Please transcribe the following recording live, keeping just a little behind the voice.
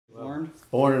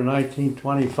Born in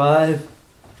 1925,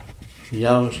 the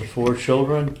youngest of 4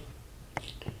 children,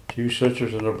 2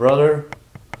 sisters and a brother.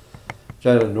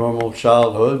 Had a normal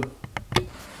childhood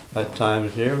at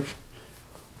times here.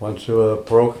 Went to a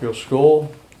parochial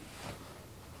school.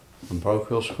 From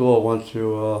parochial school, I went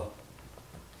to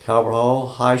Calvert Hall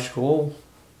High School.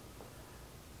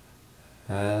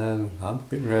 And I'm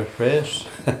getting real fast.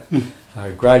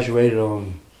 I graduated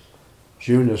on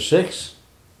June the 6th.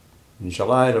 In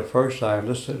July the 1st, I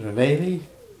enlisted in the Navy.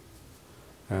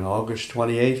 And August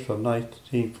 28th of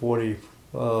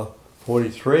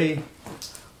 1943,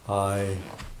 I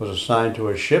was assigned to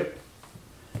a ship.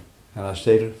 And I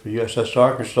stayed for USS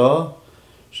Arkansas.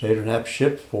 Stayed on that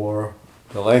ship for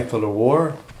the length of the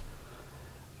war.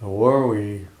 The war,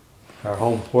 our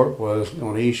home port was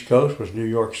on the East Coast, was New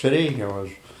York City.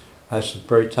 Had some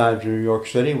great times in New York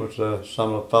City with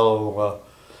some of the fellow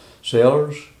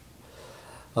sailors.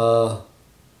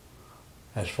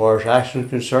 As far as action is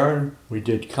concerned, we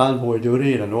did convoy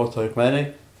duty in the North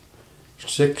Atlantic,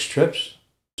 6 trips.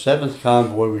 7th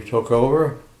convoy we took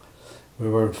over, we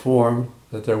were informed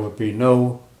that there would be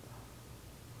no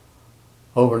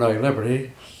overnight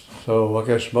liberty. So I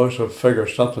guess most of us figured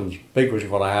something big was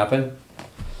going to happen.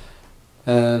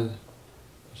 And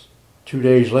 2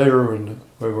 days later, when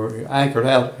we were anchored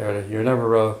out, you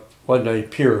never, wasn't any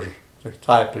piers to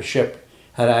tie up the ship,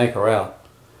 had to anchor out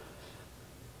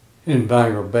in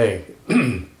Bangor Bay.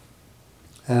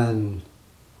 And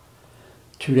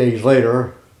 2 days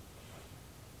later,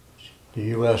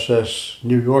 the USS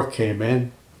New York came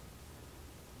in,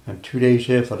 and 2 days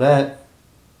after that,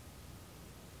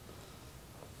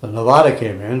 the Nevada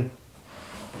came in,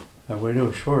 and we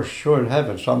knew sure in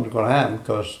heaven something was going to happen,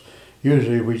 because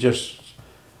usually we just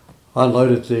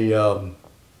unloaded the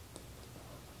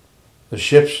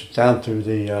ships down to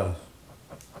the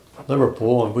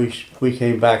Liverpool, and we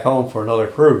came back home for another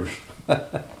cruise.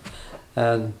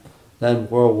 And then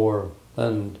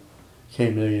then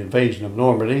came the invasion of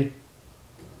Normandy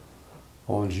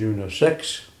on June the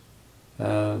 6th,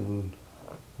 and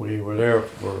we were there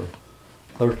for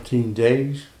 13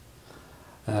 days,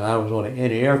 and I was on an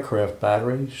anti-aircraft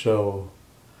battery, so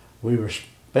we were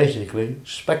basically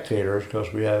spectators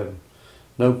because we had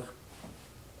no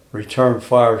return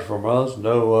fires from us,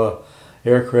 no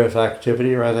aircraft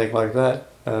activity or anything like that,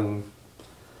 and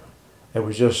it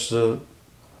was just a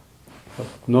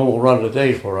normal run of the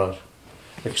day for us,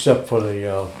 except for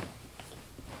the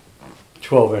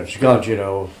 12-inch guns,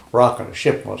 rocking the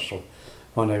ship muscle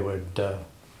when they would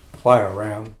fire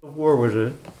around. The war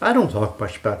was I don't talk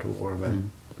much about the war,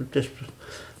 man. Just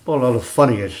a lot of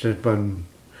funny incidents when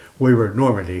we were at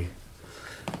Normandy,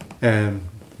 and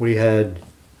we had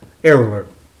air alert,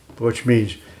 which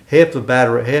means half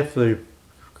the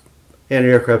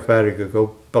anti-aircraft battery could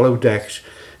go below decks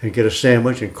and get a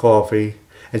sandwich and coffee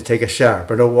and take a shower,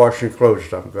 but no washing clothes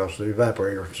stuff because of the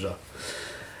evaporator and stuff.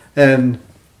 And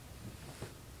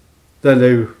then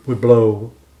they would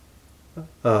blow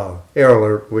air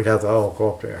alert, we'd have to all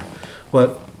go up there.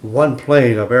 But one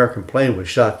plane, an American plane, was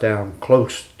shot down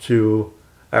close to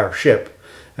our ship,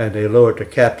 and they lowered the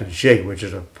captain's jig, which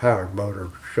is a powered motor,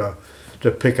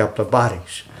 to pick up the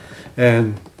bodies.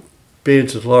 And being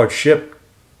it's a large ship,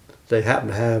 they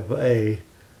happened to have a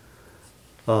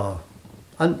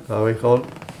we call it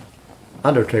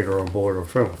undertaker on board or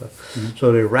film.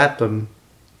 So they wrapped them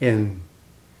in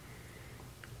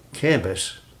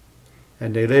canvas,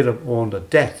 and they laid them on the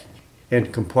deck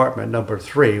in compartment number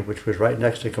 3, which was right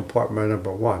next to compartment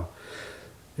number 1.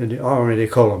 In the Army, they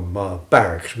call them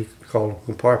barracks. We call them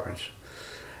compartments.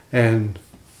 And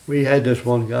we had this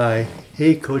one guy,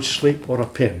 he could sleep on a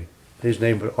pin. His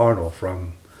name was Arnold,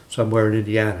 from somewhere in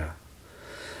Indiana.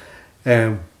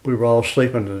 And we were all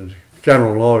sleeping in the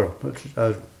general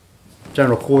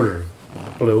quarter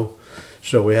blew,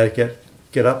 so we had to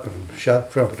get up and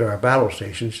shut up to our battle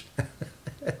stations.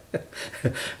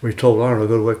 We told Arnold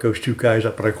to go to wake those 2 guys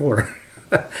up in the corner.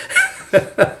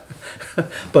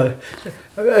 But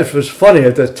it was funny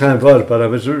at that time, but I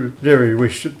was very, we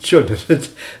shouldn't.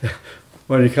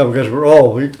 When you come, because we're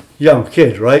all young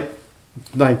kids, right?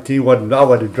 19, I wasn't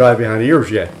dry behind the ears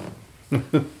yet.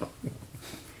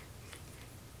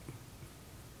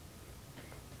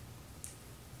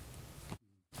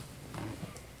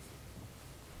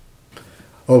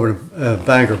 Over in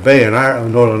Bangor Bay in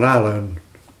Northern Ireland,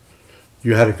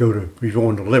 you had to go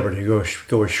on to Liberty, go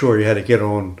ashore, you had to get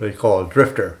on, they call it a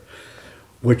drifter,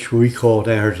 which we call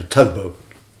down here as a tugboat,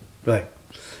 right?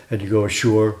 And you go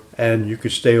ashore, and you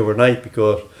could stay overnight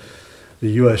because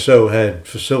the USO had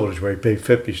facilities where you paid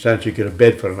 50 cents, you get a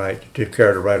bed for the night, you take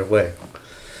care of it right away.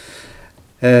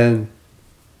 And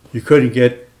you couldn't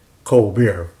get cold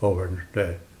beer over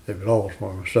there. They would always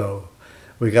warm. So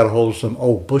we got a hold of some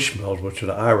old Bushmills, which is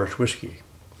the Irish whiskey.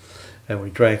 And we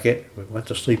drank it. We went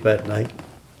to sleep that night.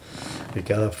 We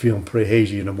got up feeling pretty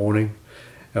hazy in the morning.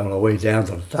 And on our way down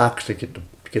to the docks to get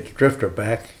the drifter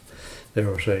back,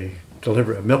 there was a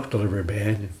milk delivery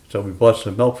van. So we bought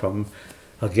some milk from them.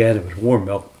 Again, it was warm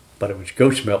milk, but it was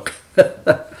goat's milk.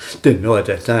 Didn't know at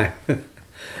that time.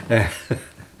 And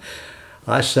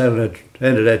I sat on the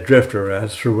end of that drifter and I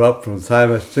threw up from the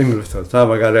time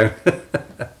I got there.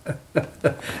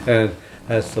 And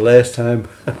that's the last time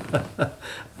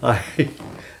I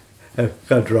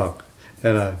got drunk.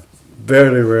 And I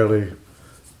very rarely,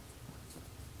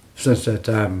 since that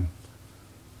time,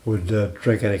 would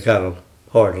drink any kind of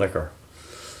hard liquor.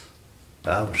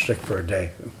 I was sick for a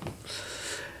day.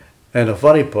 And the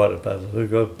funny part about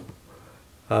it,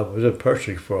 I was in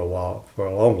Pershing for a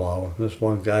long while. This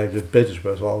one guy I did business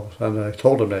with and I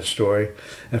told him that story.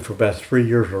 And for about 3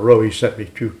 years in a row, he sent me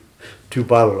two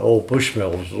bottles of old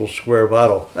Bushmills, a little square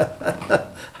bottle.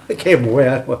 I gave him away.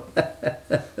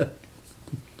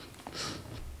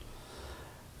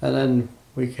 And then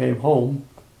we came home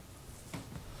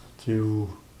to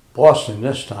Boston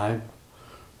this time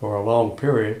for a long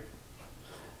period.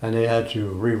 And they had to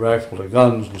re-rifle the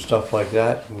guns and stuff like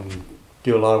that and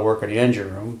do a lot of work in the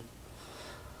engine room.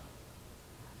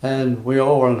 And we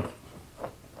all were,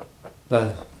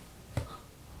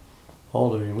 all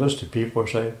the enlisted people were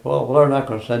saying, well, they're not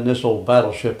going to send this old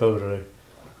battleship over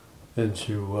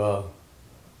into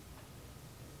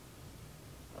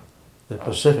the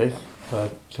Pacific.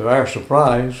 But to our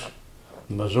surprise,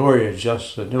 Missouri had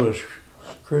just, the newest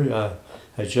crew,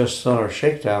 had just done our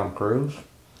shakedown cruise.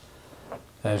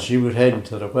 And she was heading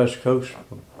to the west coast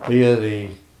via the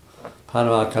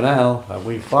Panama Canal, and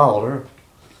we followed her.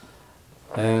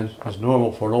 And as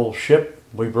normal for an old ship,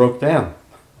 we broke down.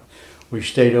 We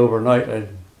stayed overnight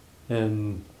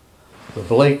in the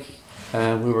Blake,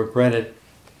 and we were granted,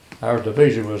 our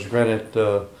division was granted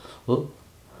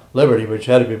liberty, which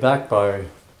had to be back by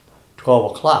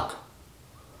 12 o'clock.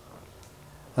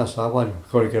 And so I wasn't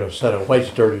going to get a set of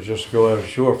weights dirty just to go out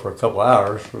ashore for a couple of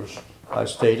hours. I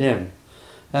stayed in.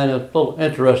 And a little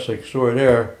interesting story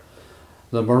there,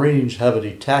 the Marines have a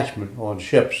detachment on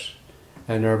ships,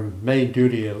 and their main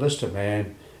duty enlisted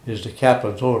man is the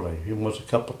captain's orderly. He wants a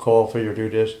cup of coffee or do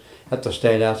this, have to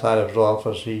stand outside of his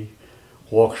office. He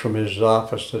walks from his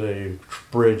office to the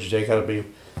bridge. They got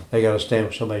to stand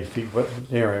with somebody's feet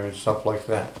near him and stuff like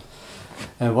that.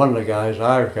 And one of the guys, the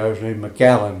Irish guy, was named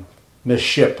McGowan, missed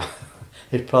ship.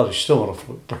 He's probably still on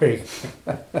a break.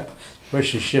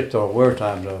 Wish he shipped on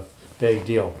wartime though. Big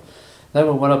deal. Then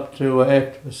we went up to,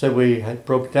 after said we had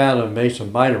broke down and made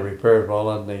some minor repairs while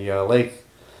on the lake.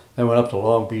 Then went up to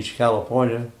Long Beach,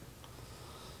 California,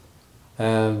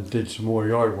 and did some more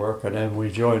yard work. And then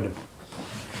we joined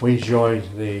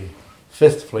the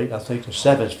 5th Fleet. I think the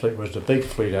 7th Fleet was the big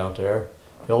fleet out there.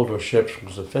 The older ships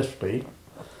was the 5th Fleet,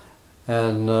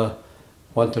 and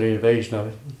went to the invasion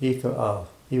of Iwo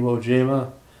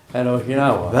Jima and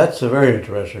Okinawa. That's a very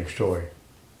interesting story.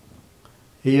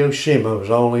 Hiroshima was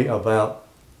only about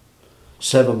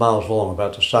 7 miles long,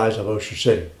 about the size of Ocean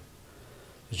City.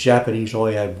 The Japanese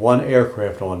only had one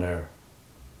aircraft on there,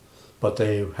 but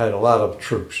they had a lot of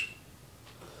troops.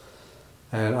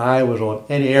 And I was on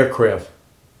any aircraft.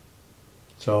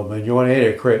 So when you're on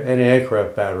any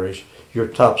aircraft batteries, you're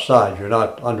top side. You're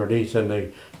not underneath in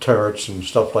the turrets and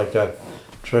stuff like that.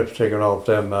 Trips taking off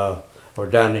them, or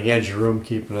down in the engine room,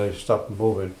 keeping the stuff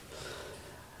moving.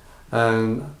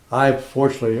 And I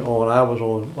fortunately I was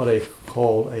on what they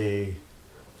called a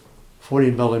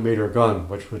 40mm gun,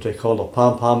 which was they called the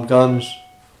pom-pom guns,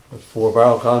 with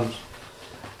 4-barrel guns.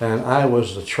 And I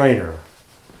was the trainer.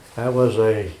 That was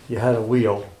you had a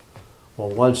wheel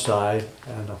on one side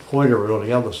and a pointer on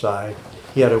the other side.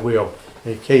 He had a wheel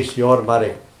in case the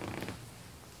automatic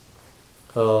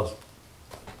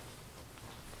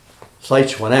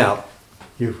sights went out.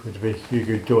 You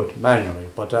could do it manually,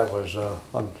 but that was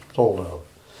untold of.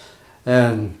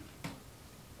 And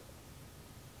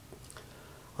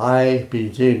I,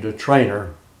 being the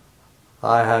trainer,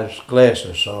 I had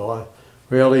glasses, so I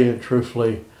really and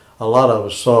truthfully, a lot of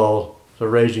us saw the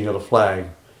raising of the flag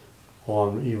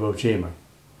on Iwo Jima,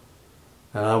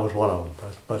 and I was one of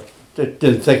them, but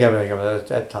didn't think anything of it at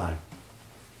that time.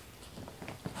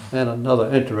 And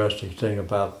another interesting thing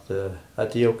about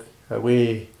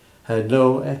we had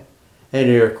no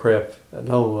enemy aircraft at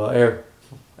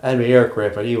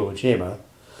Iwo Jima,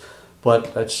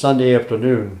 but that Sunday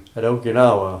afternoon at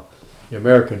Okinawa, the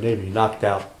American Navy knocked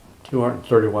out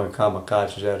 231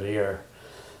 kamikazes out of the air.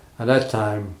 At that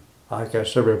time, I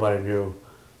guess everybody knew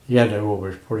the end of the war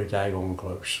was pretty daggone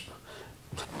close.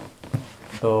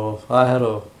 So I had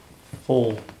a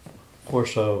full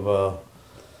course of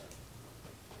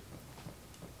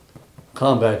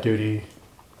combat duty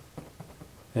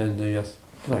in the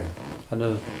thing. And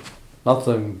then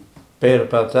nothing bad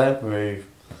about that. My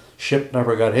ship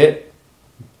never got hit.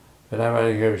 And never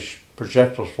had any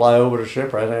projectiles fly over the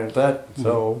ship or anything like that. Mm-hmm.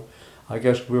 So I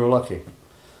guess we were lucky.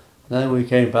 Then we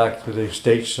came back to the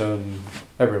States and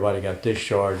everybody got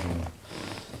discharged and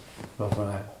stuff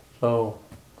like that. So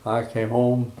I came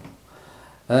home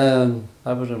and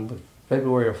I was in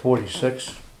February of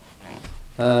 '46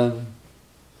 and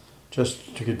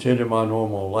just to continue my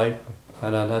normal life.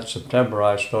 And then that September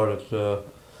I started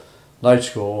night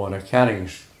school in accounting.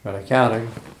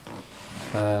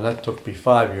 And that took me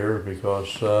 5 years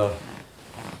because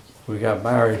we got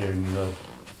married in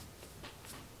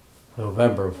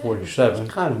November of '47.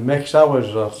 Kind of mixed. I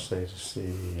was, I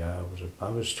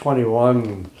was 21.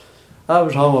 And I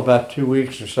was home about 2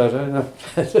 weeks and said,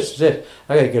 "This is it.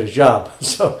 I got to get a job."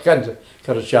 So I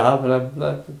got a job, and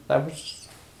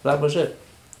that was it.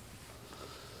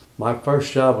 My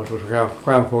first job was with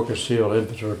Crown Corps Concealed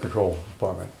Inventory Control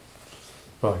Department.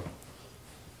 Right.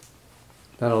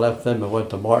 Then I left them and went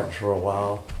to Martin's for a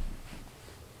while.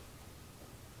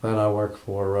 Then I worked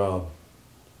for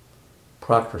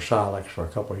Proctor Silex for a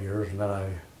couple of years, and then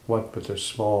I went with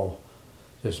this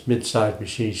mid-sized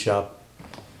machine shop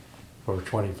for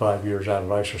 25 years out of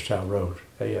Reisterstown Road,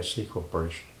 ASC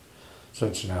Corporation,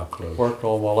 since now closed. Worked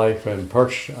all my life in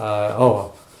purchase. I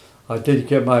did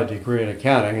get my degree in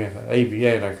accounting,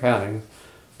 ABA in accounting,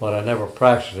 but I never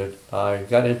practiced it. I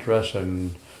got interested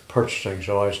in purchasing,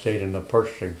 so I stayed in the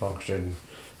purchasing function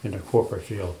in the corporate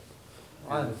field.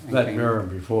 I met Miriam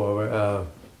before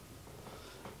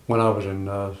when I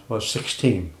was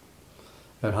 16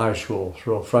 in high school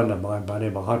through a friend of mine by the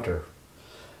name of Hunter.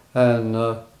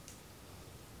 And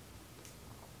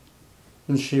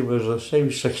she was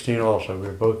 16 also. We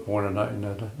were both born in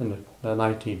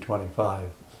 1925.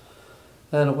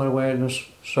 And I went away in the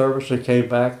service and came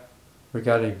back. We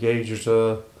got engaged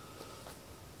on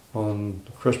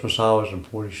Christmas holidays in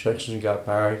 '46 and got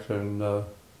married in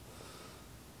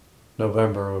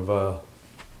November of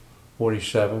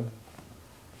 '47.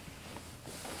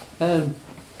 And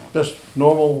just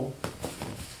normal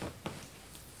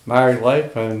married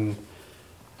life, and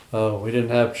we didn't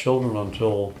have children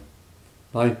until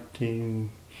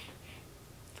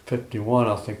 1951.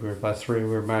 I think we were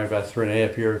married about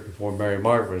 3.5 years before Mary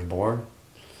Margaret was born.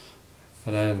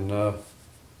 And then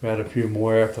we had a few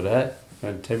more after that,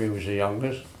 and Timmy was the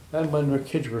youngest. And when the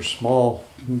kids were small,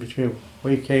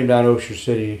 we came down Ocean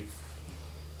City.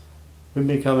 We've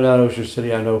been coming down Ocean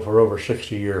City, I know, for over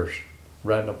 60 years.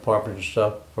 Renting apartments and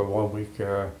stuff for 1 week.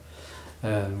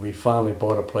 And we finally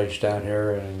bought a place down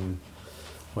here and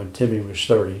when Timmy was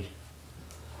 30.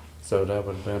 So that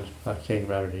would have been, I came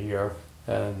around a year.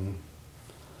 And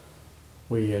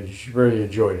we really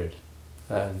enjoyed it.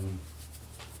 And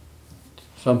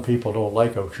some people don't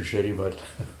like Ocean City, but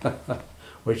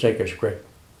we think it's great.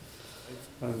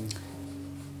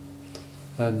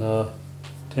 And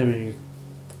Timmy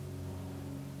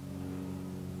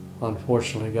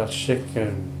unfortunately got sick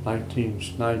in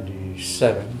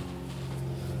 1997.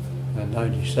 And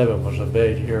 97 was a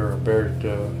bad year. I buried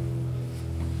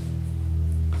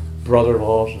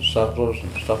brother-in-laws and suckers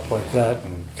and stuff like that,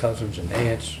 and cousins and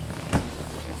aunts.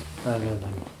 And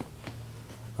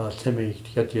then Timmy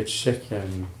got sick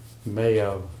in May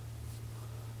of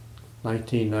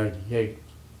 1998,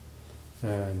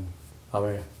 and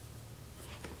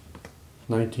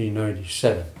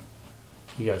 1997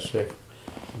 he got sick.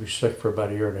 He was sick for about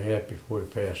 1.5 years before he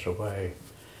passed away.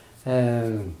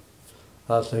 And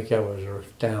I think that was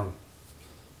down,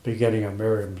 beginning of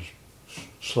Miriam's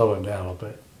slowing down a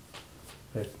bit.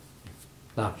 It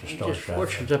knocked the stars out.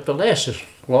 Fortunate that the last as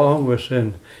long, was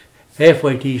in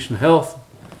halfway decent health,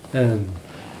 and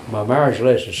my marriage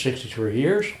lasted 63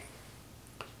 years,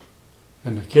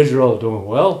 and the kids are all doing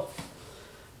well.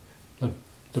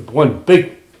 The one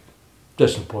big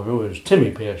disappointment was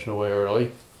Timmy passing away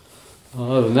early.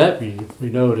 Other than that, we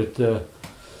know that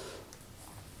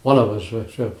one of us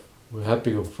we have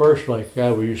to go first. Like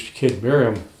we used to kid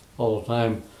Miriam all the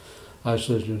time. I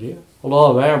said, the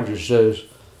law of averages says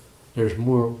there's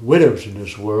more widows in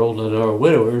this world than there are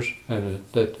widowers, and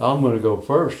that I'm going to go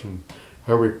first. And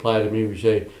her reply to me would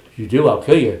say, "If you do, I'll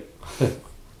kill you."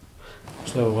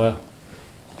 So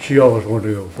she always wanted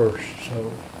to go first.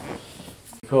 So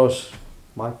because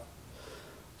my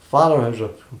father was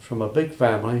from a big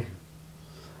family,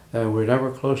 and we're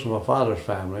never close to my father's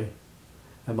family,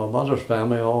 and my mother's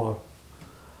family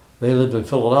they lived in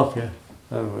Philadelphia,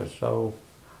 And so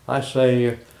I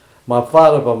say my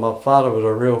father, but my father was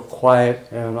a real quiet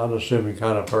and unassuming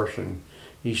kind of person.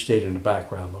 He stayed in the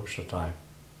background most of the time.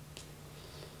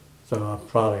 So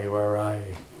probably where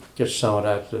I get some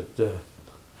of that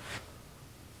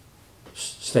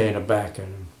stay in the back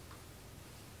and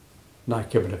not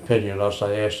give an opinion unless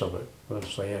I ask them it,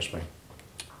 unless they ask me.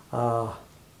 A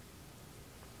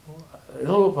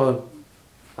little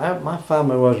my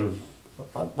family wasn't.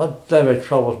 I had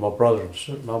trouble with my brother.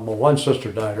 My one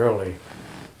sister died early,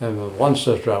 and the one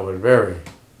sister I was very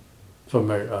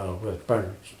familiar with,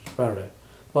 Bernadette.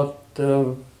 But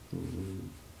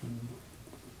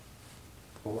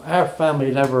our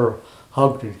family never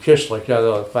hugged and kissed like the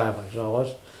other families.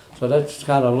 So that's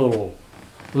kind of a little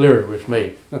leery with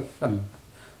me.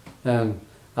 And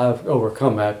I've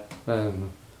overcome that,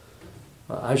 and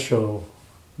I show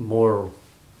more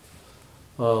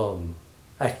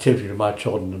activity to my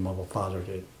children than my father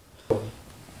did.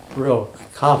 Real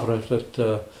confident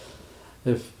that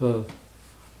if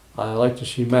I like to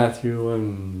see Matthew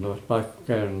and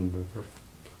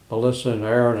Melissa and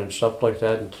Aaron and stuff like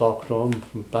that and talk to them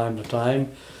from time to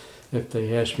time. If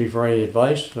they ask me for any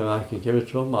advice and I can give it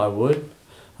to them, I would.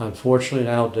 Unfortunately,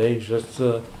 nowadays it's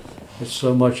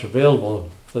so much available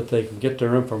that they can get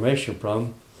their information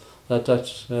from that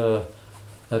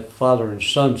father and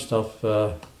son stuff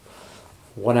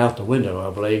went out the window,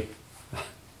 I believe,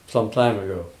 some time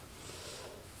ago.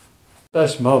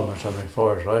 Best moments, as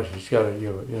far as life, it's got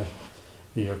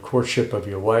your courtship of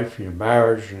your wife, your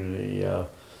marriage, and the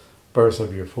birth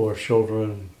of your 4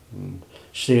 children, and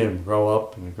seeing them grow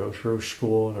up and go through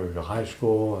school or to high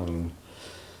school, and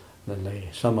then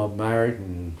some of them married,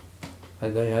 and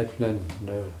they had then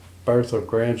the birth of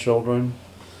grandchildren,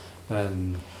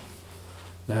 and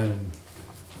then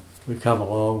we come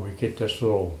along, we get this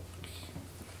little.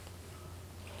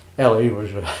 Ellie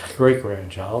was a great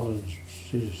grandchild, and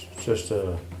she's just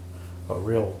a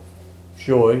real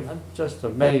joy. I'm just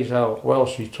amazed how well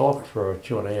she talked for a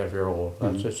 2.5-year-old.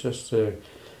 Mm-hmm. It's just,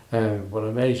 and what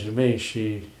amazes me,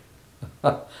 she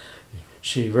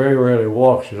very rarely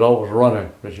walks. She's always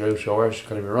running. She's always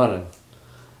going to be running,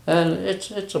 and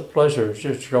it's a pleasure. It's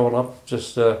just growing up.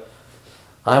 Just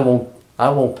I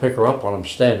won't pick her up when I'm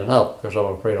standing up because I'm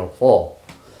afraid I'll fall.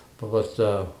 But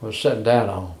when I'm sitting down,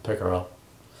 I'll pick her up.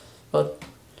 But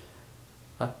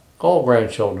all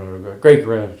grandchildren,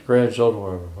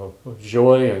 grandchildren are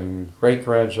joy, and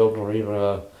great-grandchildren are even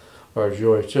are a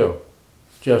joy too.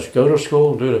 Just go to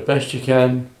school, do the best you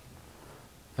can,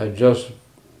 and just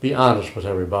be honest with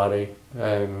everybody.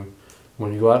 And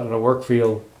when you go out in the work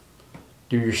field,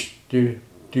 do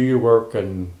your work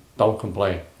and don't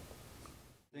complain.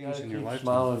 You gotta keep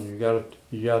smiling.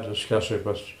 You gotta discuss it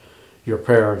with your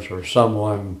parents or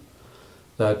someone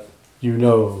that you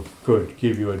know could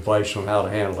give you advice on how to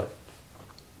handle it.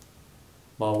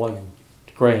 My one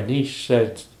grandniece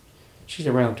said, she's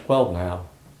around 12 now,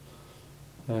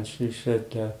 and she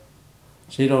said,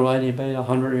 she don't know anybody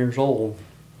 100 years old,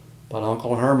 but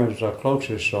Uncle Herman's the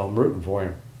closest, so I'm rooting for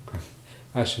him.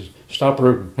 I said, stop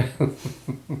rooting.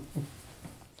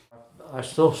 I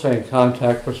still stay in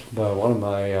contact with one of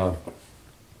my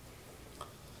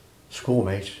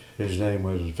schoolmates. His name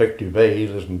was Vic Dubé. He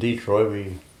lives in Detroit.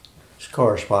 We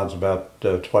corresponds about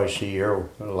twice a year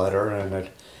with a letter and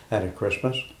at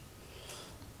Christmas.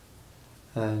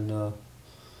 And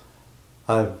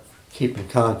I keep in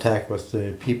contact with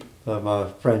the people, my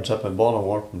friends up in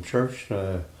Baltimore from church,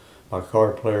 my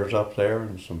card players up there,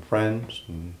 and some friends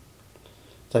and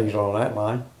things along that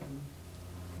line.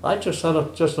 I just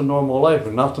had just a normal life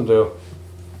and nothing to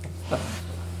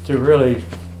really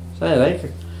say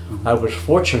anything. I was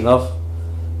fortunate enough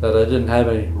that I didn't have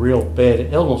any real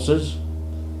bad illnesses.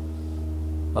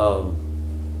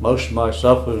 Most of my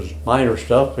stuff was minor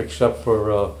stuff except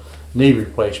for knee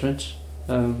replacements.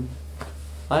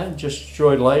 I just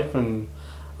enjoyed life, and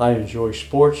I enjoy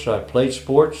sports. I played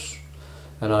sports,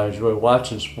 and I enjoy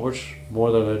watching sports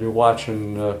more than I do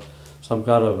watching some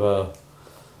kind of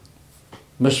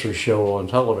mystery show on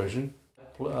television.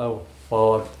 Well,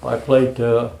 I played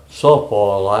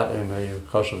softball a lot,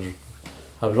 because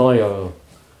I was only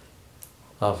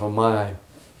from my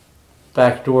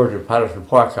back door to Patterson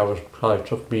Park. Probably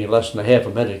took me less than a half a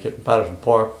minute to get to Patterson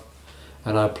Park,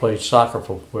 and I played soccer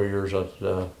for 4 years at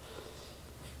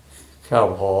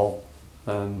Calvert Hall,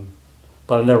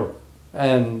 but I never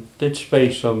did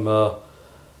play some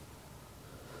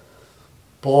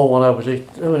ball when I was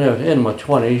in my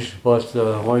 20s. But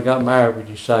when we got married, we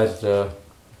decided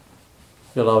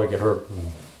you'll always get hurt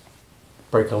and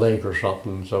break a leg or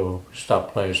something, so we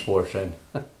stopped playing sports then.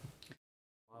 My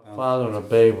father and the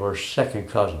babe were second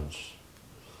cousins.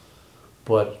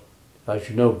 But as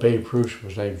you know, Babe Ruth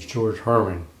was named George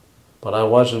Herman. But I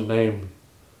wasn't named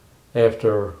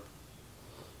after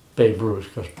Babe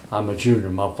Ruth because I'm a junior.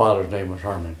 My father's name was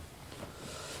Herman.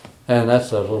 And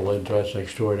that's a little interesting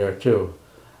story there too.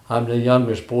 I'm the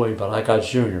youngest boy, but I got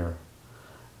junior.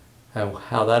 And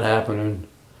how that happened,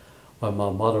 when my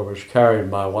mother was carrying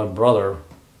my one brother,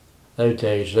 those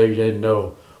days they didn't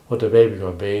know what the baby was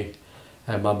going to be.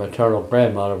 And my maternal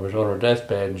grandmother was on her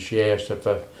deathbed, and she asked if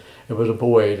it was a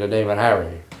boy to name it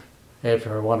Harry,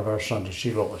 after one of our sons that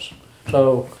she lost.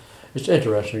 So it's an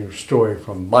interesting story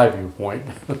from my viewpoint,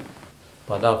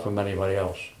 but not from anybody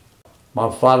else.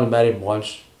 My father met him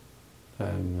once,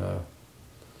 and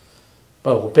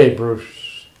well, Babe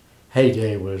Ruth's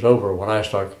heyday was over when I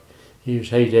started. His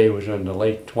heyday was in the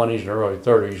late 20s and early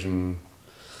 30s, and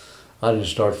I didn't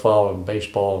start following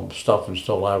baseball and stuff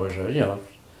until I was,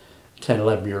 10,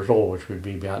 11 years old, which would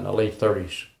be about in the late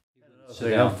 30s.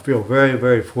 I feel very,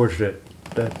 very fortunate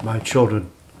that my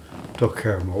children took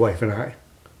care of my wife and I.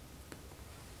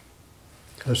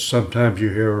 Because sometimes you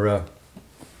hear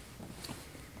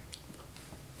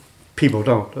people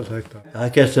don't. I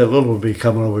guess that little will be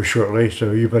coming over shortly,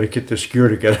 so you better get this gear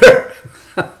together.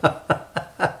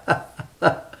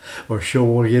 Or she'll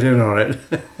want to get in on it.